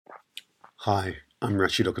Hi, I'm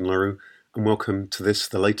Rashid Ogunlaru, and welcome to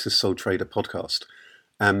the latest Soul Trader podcast.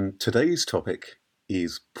 Today's topic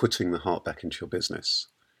is putting the heart back into your business.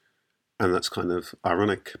 And that's kind of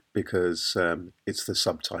ironic because it's the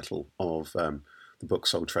subtitle of the book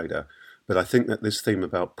Soul Trader. But I think that this theme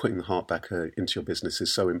about putting the heart back into your business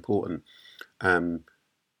is so important. Um,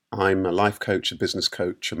 I'm a life coach, a business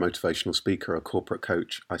coach, a motivational speaker, a corporate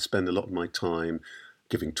coach. I spend a lot of my time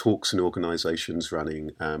giving talks in organizations,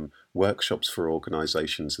 running workshops for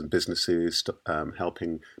organizations and businesses,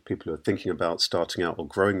 helping people who are thinking about starting out or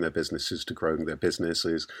growing their businesses to growing their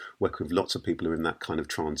businesses, work with lots of people who are in that kind of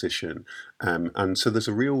transition. And so there's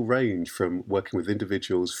a real range from working with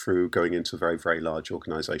individuals through going into very, very large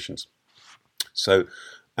organizations. So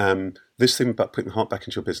this thing about putting the heart back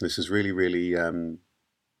into your business is really, really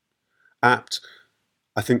apt.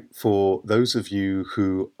 I think for those of you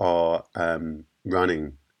who are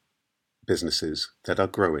running businesses that are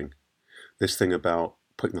growing, this thing about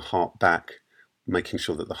putting the heart back, making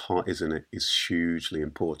sure that the heart is in it, is hugely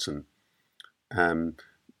important.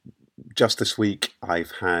 Just this week,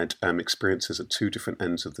 I've had experiences at two different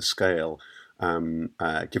ends of the scale,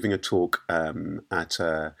 giving a talk at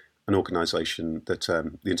an organisation that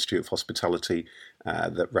the Institute of Hospitality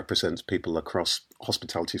that represents people across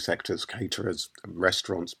hospitality sectors, caterers,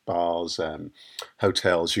 restaurants, bars,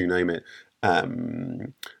 hotels, you name it.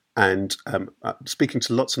 And speaking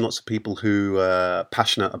to lots and lots of people who are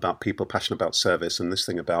passionate about people, passionate about service, and this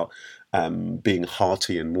thing about being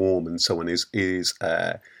hearty and warm and so on is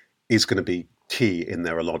going to be key in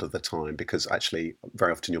there a lot of the time, because actually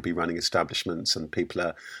very often you'll be running establishments and people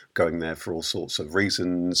are going there for all sorts of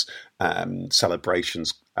reasons,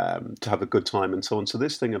 celebrations, to have a good time and so on. So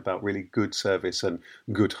this thing about really good service and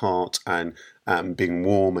good heart and being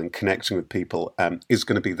warm and connecting with people is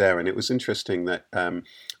going to be there. And it was interesting that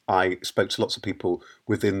I spoke to lots of people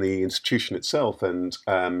within the institution itself and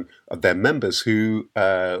their members who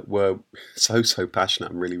were so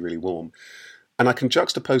passionate and really, really warm. And I can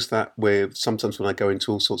juxtapose that with sometimes when I go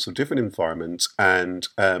into all sorts of different environments and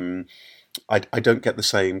I don't get the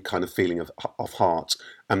same kind of feeling of heart.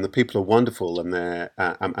 And the people are wonderful and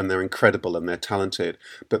they're incredible and they're talented,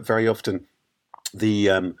 but very often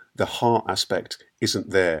the heart aspect isn't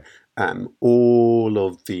there. All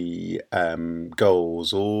of the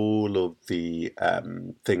goals, all of the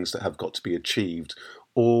things that have got to be achieved,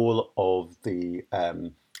 all of the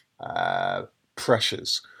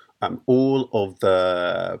pressures, all of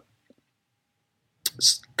the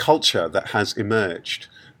culture that has emerged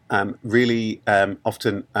really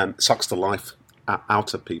often sucks the life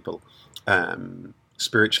out of people,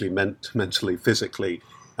 spiritually, mentally, physically.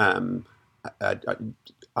 I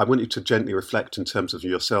want you to gently reflect in terms of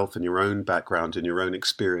yourself and your own background and your own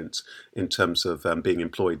experience in terms of being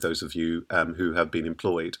employed, those of you who have been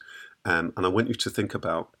employed. And I want you to think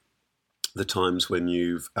about the times when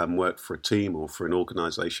you've worked for a team or for an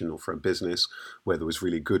organization or for a business where there was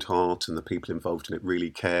really good heart and the people involved in it really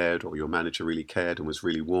cared, or your manager really cared and was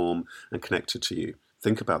really warm and connected to you.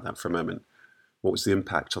 Think about that for a moment. What was the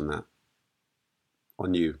impact on that,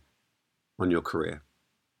 on you, on your career?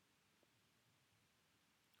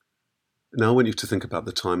 Now I want you to think about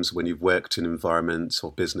the times when you've worked in environments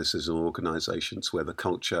or businesses or organizations where the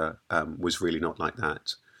culture was really not like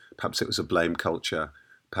that. Perhaps it was a blame culture.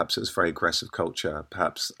 Perhaps it was very aggressive culture.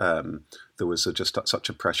 Perhaps there was just such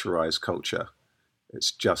a pressurized culture. It's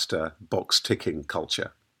just a box ticking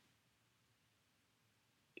culture.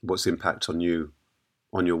 What's the impact on you,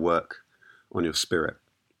 on your work, on your spirit?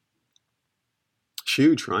 It's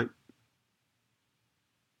huge, right?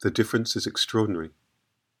 The difference is extraordinary.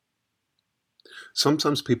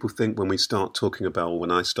 Sometimes people think when we start talking about, or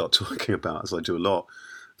when I start talking about, as I do a lot,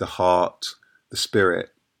 the heart, the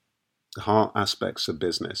spirit, the heart aspects of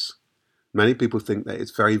business. Many people think that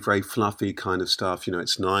it's very, very fluffy kind of stuff,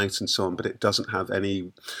 it's nice and so on, but it doesn't have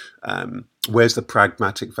any, where's the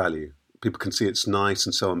pragmatic value? People can see it's nice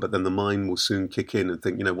and so on, but then the mind will soon kick in and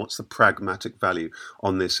think, what's the pragmatic value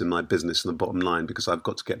on this in my business and the bottom line? Because I've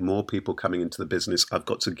got to get more people coming into the business. I've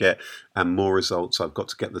got to get more results. I've got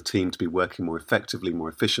to get the team to be working more effectively, more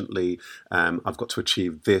efficiently. I've got to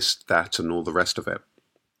achieve this, that, and all the rest of it.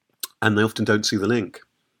 And they often don't see the link.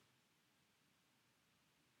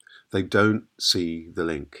 They don't see the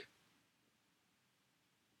link.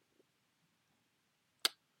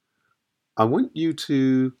 I want you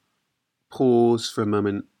to pause for a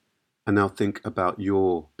moment and now think about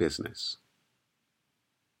your business.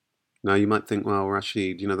 Now you might think, well,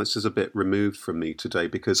 Rashid, this is a bit removed from me today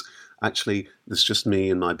because actually it's just me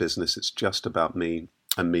and my business. It's just about me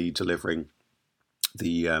and me delivering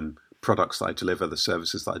the products that I deliver, the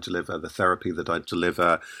services that I deliver, the therapy that I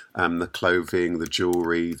deliver, the clothing, the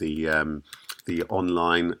jewelry, the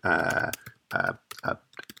online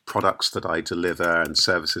products that I deliver and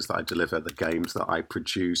services that I deliver, the games that I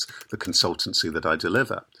produce, the consultancy that I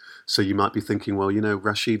deliver. So you might be thinking, well,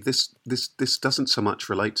 Rashid, this doesn't so much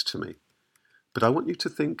relate to me. But I want you to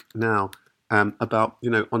think now about,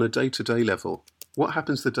 on a day-to-day level, what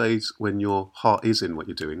happens the days when your heart is in what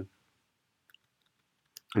you're doing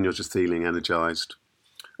and you're just feeling energized,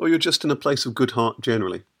 or you're just in a place of good heart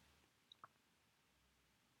generally?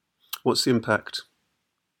 What's the impact?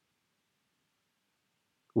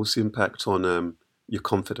 What's the impact on your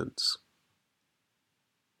confidence?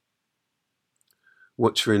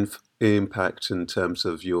 What's your impact in terms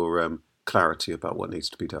of your clarity about what needs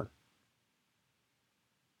to be done?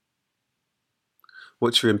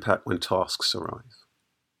 What's your impact when tasks arrive?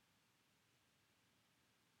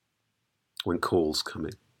 When calls come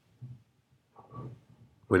in?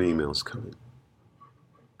 When emails come in?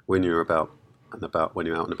 When you're when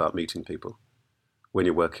you're out and about meeting people? When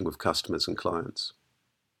you're working with customers and clients?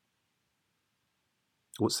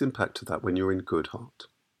 What's the impact of that when you're in good heart?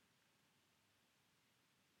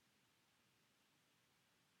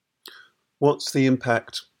 What's the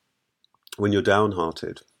impact when you're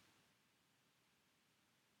downhearted?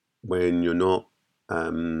 When you're not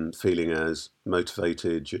feeling as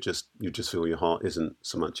motivated, you just feel your heart isn't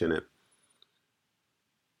so much in it,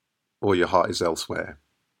 or your heart is elsewhere,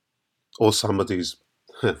 or somebody's,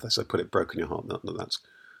 as I put it, broken your heart. That's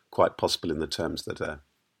quite possible in the terms that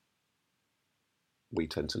we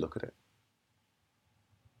tend to look at it.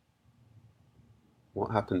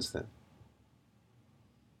 What happens then?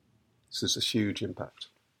 This is a huge impact.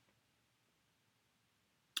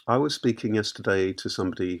 I was speaking yesterday to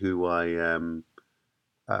somebody who I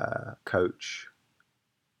coach,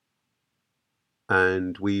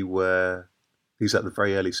 and he's at the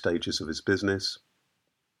very early stages of his business.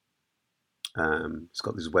 He's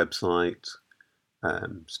got this website.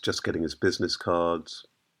 He's just getting his business cards.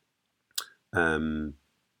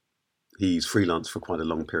 He's freelanced for quite a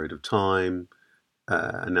long period of time,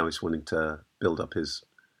 and now he's wanting to build up his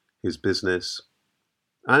business.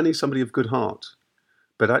 And he's somebody of good heart,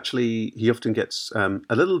 but actually he often gets a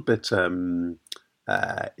little bit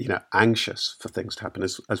anxious for things to happen,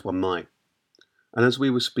 as one might. And as we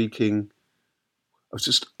were speaking, I was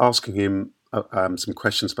just asking him some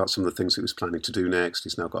questions about some of the things he was planning to do next.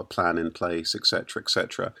 He's now got a plan in place, etc.,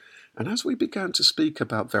 etc. And as we began to speak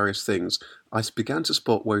about various things, I began to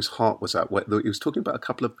spot where his heart was at. Where he was talking about a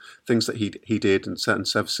couple of things that he did and certain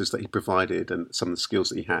services that he provided and some of the skills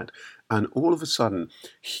that he had. And all of a sudden,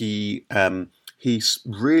 he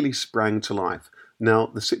really sprang to life. Now,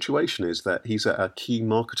 the situation is that he's at a key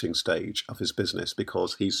marketing stage of his business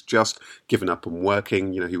because he's just given up on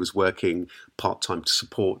working. He was working part-time to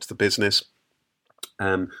support the business.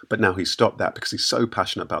 But now he's stopped that because he's so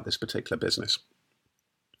passionate about this particular business.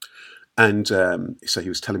 And so he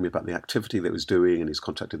was telling me about the activity that he was doing, and he's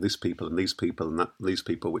contacted these people and these people and these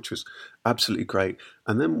people, which was absolutely great.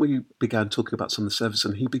 And then we began talking about some of the services,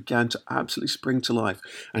 and he began to absolutely spring to life.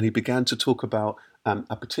 And he began to talk about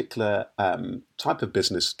a particular type of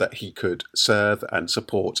business that he could serve and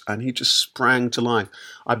support, and he just sprang to life.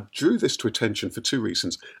 I drew this to attention for two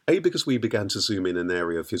reasons. A, because we began to zoom in an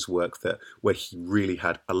area of his work where he really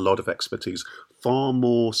had a lot of expertise, far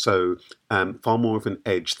more of an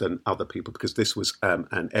edge than other people, because this was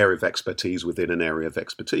an area of expertise within an area of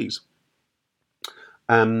expertise.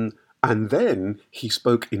 And then he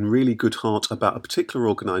spoke in really good heart about a particular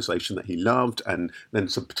organisation that he loved, and then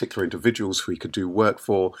some particular individuals who he could do work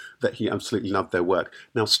for that he absolutely loved their work.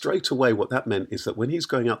 Now, straight away, what that meant is that when he's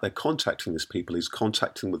going out there contacting these people, he's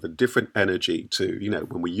contacting with a different energy to,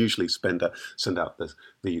 when we usually send out the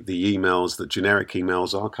emails, the generic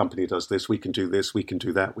emails, our company does this, we can do this, we can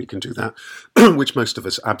do that, we can do that, which most of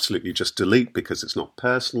us absolutely just delete because it's not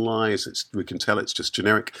personalised, we can tell it's just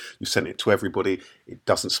generic, you send it to everybody, it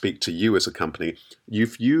doesn't speak to you as a company.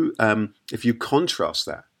 If you contrast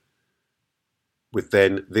that with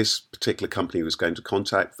then this particular company he was going to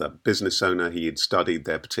contact, the business owner, he had studied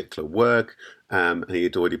their particular work, and he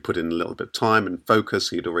had already put in a little bit of time and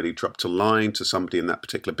focus. He had already dropped a line to somebody in that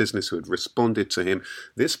particular business who had responded to him.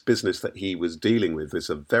 This business that he was dealing with is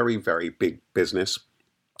a very, very big business.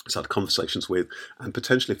 He's had conversations with, and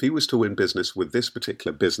potentially if he was to win business with this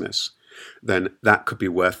particular business, then that could be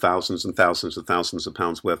worth thousands and thousands and thousands of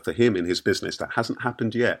pounds worth for him in his business. That hasn't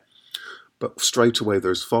happened yet. But straight away,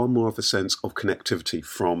 there's far more of a sense of connectivity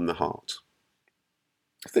from the heart.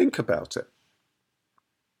 Think about it.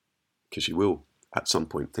 Because you will, at some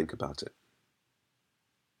point, think about it.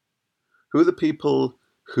 Who are the people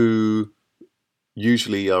who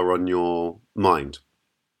usually are on your mind,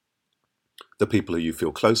 the people who you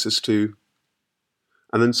feel closest to,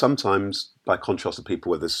 and then sometimes, by contrast, the people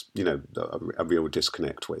where there's a real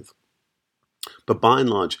disconnect with. But by and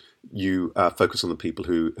large, you focus on the people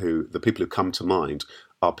who come to mind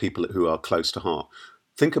are people who are close to heart.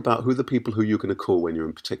 Think about who are the people who you're going to call when you're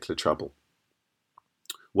in particular trouble.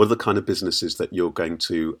 What are the kind of businesses that you're going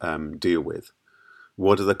to deal with?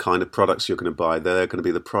 What are the kind of products you're going to buy? They're going to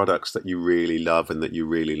be the products that you really love and that you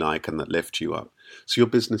really like and that lift you up. So your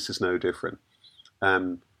business is no different.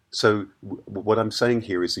 So what I'm saying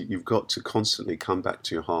here is that you've got to constantly come back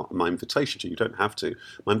to your heart. My invitation to you, you don't have to,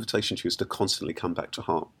 my invitation to you is to constantly come back to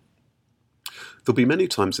heart. There'll be many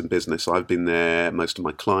times in business, I've been there, most of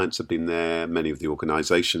my clients have been there, many of the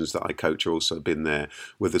organizations that I coach are also been there,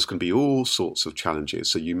 where there's going to be all sorts of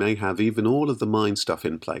challenges. So you may have even all of the mind stuff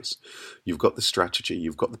in place. You've got the strategy,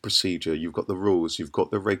 you've got the procedure, you've got the rules, you've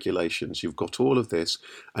got the regulations, you've got all of this,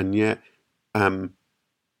 and yet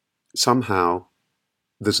somehow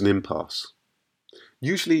there's an impasse.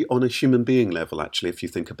 Usually on a human being level, actually, if you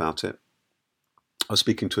think about it. I was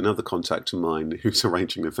speaking to another contact of mine who's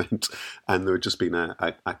arranging an event, and there had just been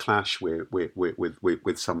a clash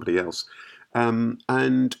with somebody else.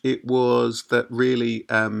 And it was that really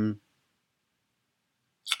there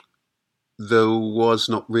was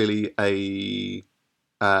not really there'd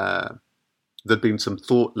been some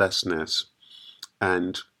thoughtlessness,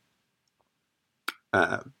 and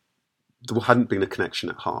there hadn't been a connection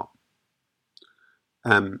at heart.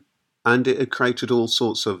 And it had created all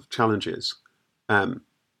sorts of challenges. And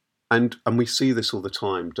we see this all the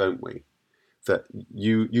time, don't we? That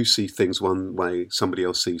you see things one way, somebody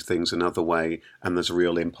else sees things another way, and there's a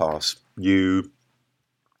real impasse. You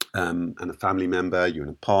and a family member, you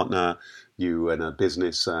and a partner, you and a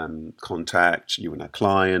business contact, you and a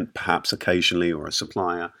client, perhaps occasionally, or a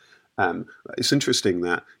supplier. It's interesting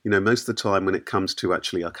that most of the time when it comes to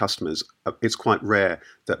actually our customers, it's quite rare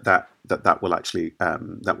that will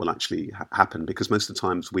actually happen, because most of the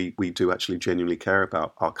times we do actually genuinely care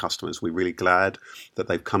about our customers. We're really glad that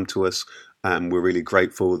they've come to us. We're really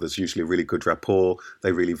grateful. There's usually a really good rapport.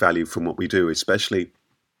 They really value from what we do,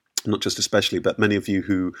 but many of you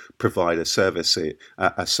who provide a service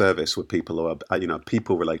with people, or a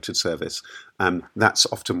people-related service, that's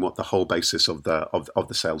often what the whole basis of the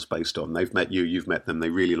sales based on. They've met you, you've met them.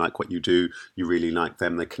 They really like what you do. You really like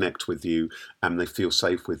them. They connect with you, and they feel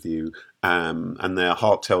safe with you. And their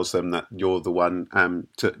heart tells them that you're the one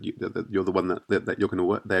you're the one that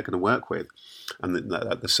they're going to work with, and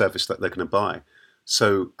the service that they're going to buy.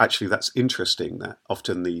 So actually, that's interesting that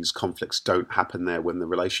often these conflicts don't happen there when the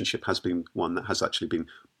relationship has been one that has actually been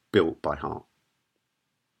built by heart.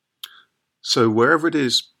 So wherever it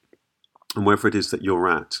is that you're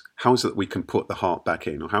at, how is it that we can put the heart back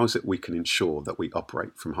in, or how is it we can ensure that we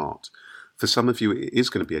operate from heart? For some of you, it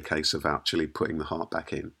is going to be a case of actually putting the heart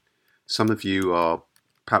back in. Some of you are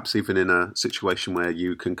perhaps even in a situation where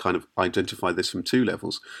you can kind of identify this from two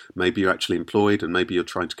levels. Maybe you're actually employed, and maybe you're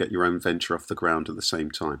trying to get your own venture off the ground at the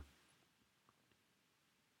same time.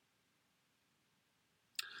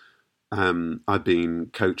 I've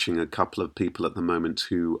been coaching a couple of people at the moment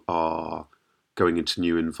who are going into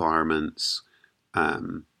new environments,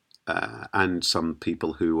 and some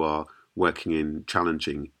people who are working in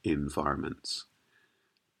challenging environments.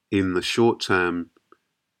 In the short term,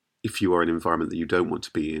 if you are in an environment that you don't want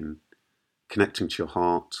to be in, connecting to your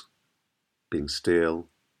heart, being still,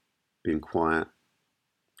 being quiet,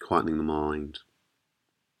 quietening the mind,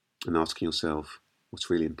 and asking yourself,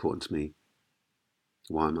 what's really important to me?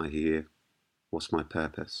 Why am I here? What's my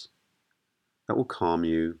purpose? That will calm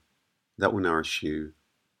you. That will nourish you.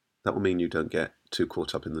 That will mean you don't get too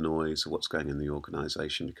caught up in the noise of what's going on in the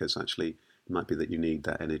organisation, because actually it might be that you need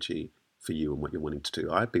that energy for you and what you're wanting to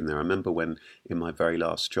do. I've been there. I remember when in my very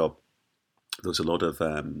last job, there was a lot of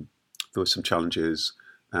there were some challenges,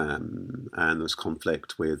 and there was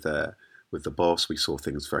conflict with the boss. We saw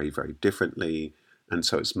things very, very differently, and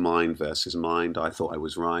so it's mind versus mind. I thought I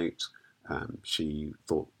was right. She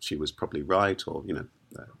thought she was probably right, or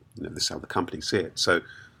this is how the company see it. So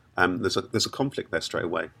there's a conflict there straight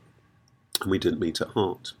away, and we didn't meet at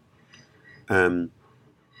heart.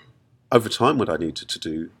 Over time, what I needed to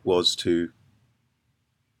do was to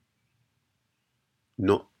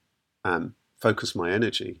not focus my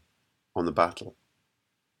energy on the battle,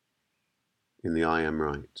 in the I am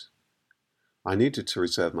right. I needed to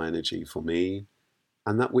reserve my energy for me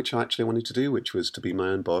and that which I actually wanted to do, which was to be my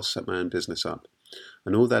own boss, set my own business up.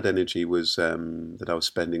 And all that energy was that I was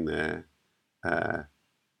spending there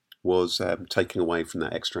was taking away from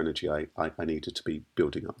that extra energy I needed to be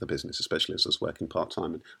building up the business, especially as I was working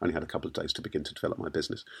part-time and only had a couple of days to begin to develop my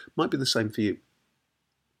business. Might be the same for you.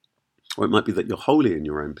 Or it might be that you're wholly in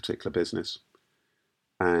your own particular business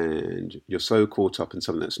and you're so caught up in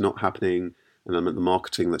something that's not happening, and I'm at the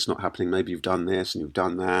marketing that's not happening. Maybe you've done this and you've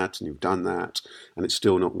done that and you've done that, and it's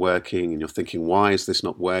still not working, and you're thinking, why is this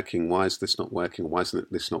not working? Why is this not working? Why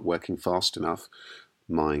isn't this not working fast enough?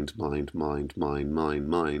 Mind, mind, mind, mind, mind,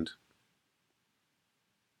 mind.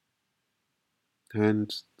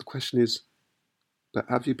 And the question is, but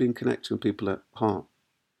have you been connecting with people at heart?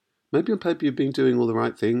 Maybe on paper you've been doing all the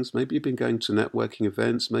right things. Maybe you've been going to networking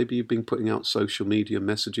events. Maybe you've been putting out social media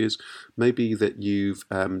messages. Maybe that you've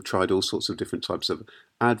tried all sorts of different types of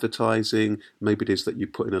advertising. Maybe it is that you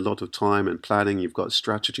put in a lot of time and planning. You've got a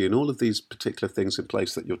strategy and all of these particular things in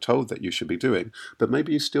place that you're told that you should be doing. But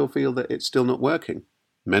maybe you still feel that it's still not working.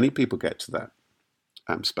 Many people get to that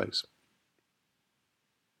space.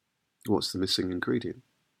 What's the missing ingredient?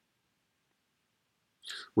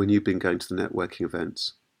 When you've been going to the networking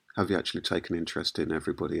events, have you actually taken interest in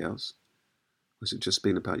everybody else? Or has it just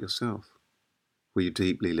been about yourself? Were you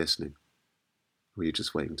deeply listening? Or were you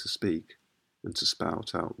just waiting to speak and to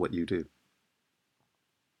spout out what you do?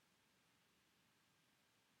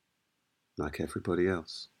 Like everybody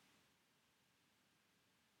else.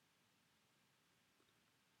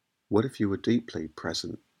 What if you were deeply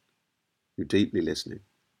present, you deeply listening,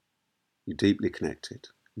 you deeply connected,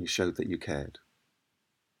 and you showed that you cared?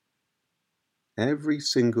 Every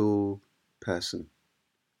single person,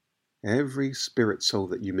 every spirit soul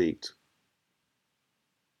that you meet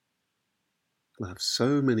will have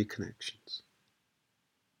so many connections.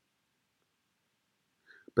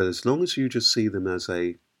 But as long as you just see them as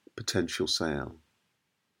a potential sale,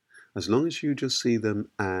 as long as you just see them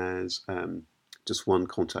as just one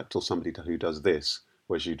contact or somebody who does this,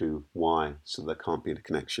 whereas you do Y, so there can't be a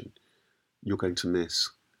connection, you're going to miss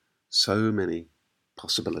so many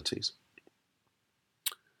possibilities.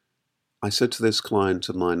 I said to this client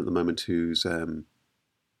of mine at the moment who's in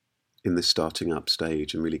this starting up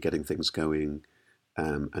stage and really getting things going,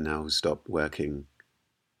 and now has stopped working,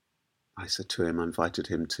 I said to him, I invited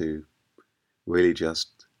him to really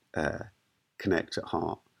just connect at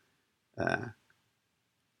heart.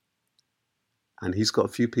 And he's got a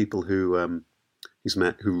few people who he's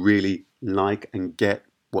met who really like and get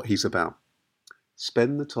what he's about.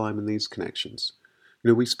 Spend the time in these connections. You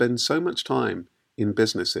know, we spend so much time in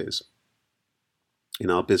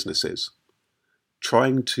our businesses,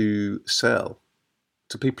 trying to sell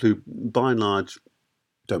to people who, by and large,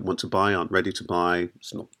 don't want to buy, aren't ready to buy,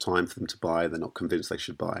 it's not time for them to buy, they're not convinced they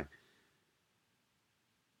should buy,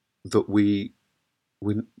 that we're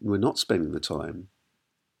not spending the time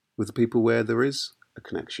with the people where there is a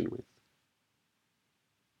connection with.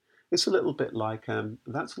 It's a little bit like,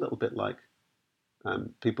 that's a little bit like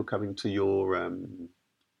people coming to your,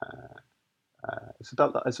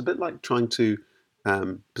 it's a bit like trying to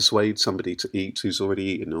persuade somebody to eat who's already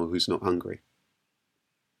eaten or who's not hungry.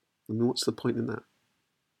 I mean, what's the point in that?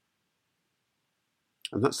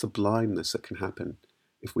 And that's the blindness that can happen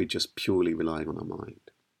if we're just purely relying on our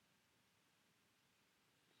mind.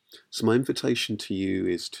 So my invitation to you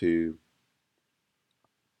is to,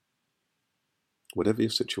 whatever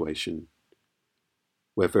your situation,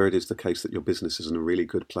 whether it is the case that your business is in a really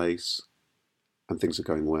good place and things are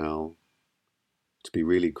going well, to be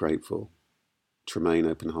really grateful, to remain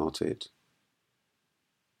open-hearted,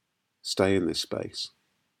 stay in this space,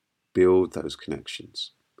 build those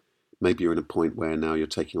connections. Maybe you're in a point where now you're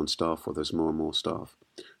taking on staff or there's more and more staff.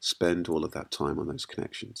 Spend all of that time on those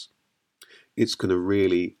connections. It's going to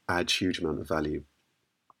really add huge amount of value.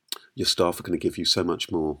 Your staff are going to give you so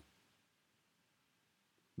much more.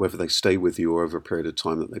 Whether they stay with you or over a period of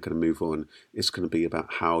time that they're going to move on, it's going to be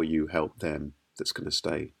about how you help them that's going to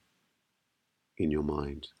stay in your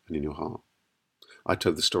mind and in your heart. I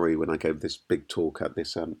told the story when I gave this big talk at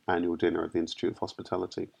this annual dinner at the Institute of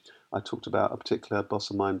Hospitality. I talked about a particular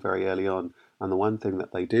boss of mine very early on, and the one thing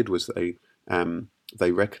that they did was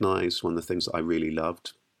they recognised one of the things that I really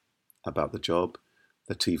loved about the job,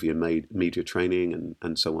 the TV and media training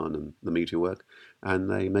and so on, and the media work, and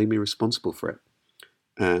they made me responsible for it.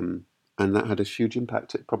 And that had a huge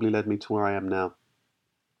impact. It probably led me to where I am now.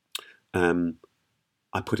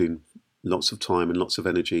 I put in lots of time and lots of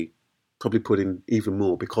energy, probably put in even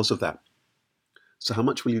more because of that. So how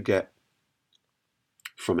much will you get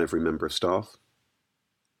from every member of staff?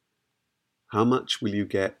 How much will you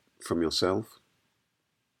get from yourself?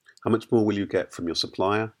 How much more will you get from your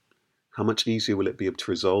supplier? How much easier will it be able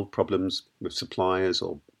to resolve problems with suppliers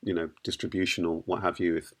or, distribution or what have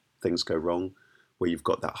you if things go wrong where you've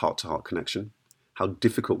got that heart-to-heart connection? How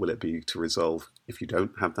difficult will it be to resolve if you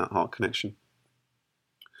don't have that heart connection?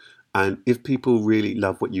 And if people really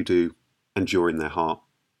love what you do and you're in their heart,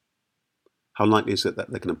 how likely is it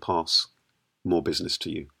that they're going to pass more business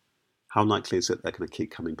to you? How likely is it they're going to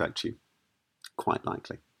keep coming back to you? Quite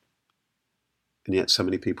likely. And yet so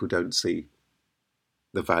many people don't see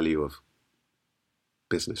the value of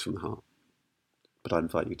business from the heart. But I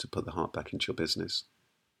invite you to put the heart back into your business,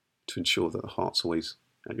 to ensure that the heart's always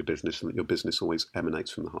at your business and that your business always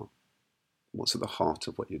emanates from the heart. What's at the heart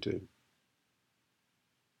of what you're doing?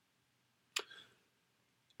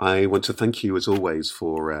 I want to thank you, as always,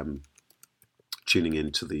 for tuning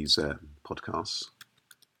in to these podcasts.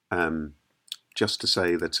 Just to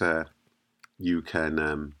say that you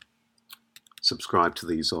can subscribe to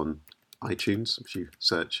these on iTunes. If you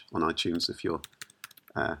search on iTunes, if you're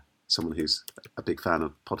someone who's a big fan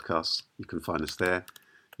of podcasts, you can find us there.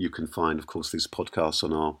 You can find, of course, these podcasts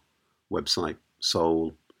on our website,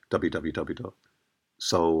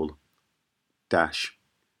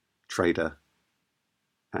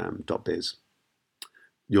 www.soul-trader.biz.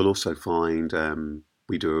 You'll also find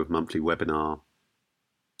we do a monthly webinar,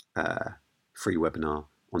 free webinar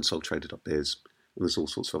on soultrader.biz, and there's all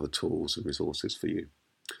sorts of other tools and resources for you.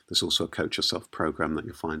 There's also a Coach Yourself program that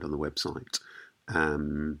you'll find on the website.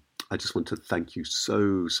 I just want to thank you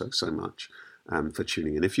so much for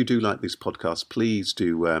tuning in. If you do like these podcasts, please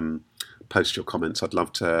do post your comments. I'd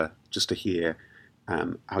love to hear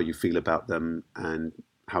how you feel about them and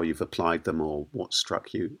how you've applied them or what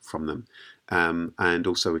struck you from them. And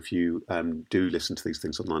also, if you do listen to these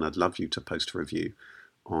things online, I'd love you to post a review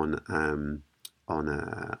on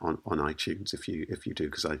iTunes if you do,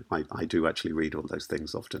 because I do actually read all those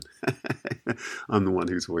things often. I'm the one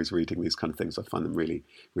who's always reading these kind of things. I find them really,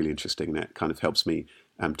 really interesting, and it kind of helps me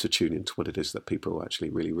to tune into what it is that people actually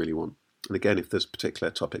really, really want. And again, if there's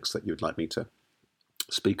particular topics that you'd like me to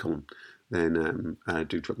speak on, then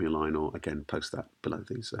do drop me a line, or again post that below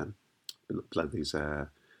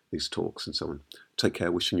these talks and so on. Take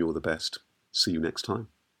care. Wishing you all the best. See you next time.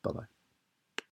 Bye bye.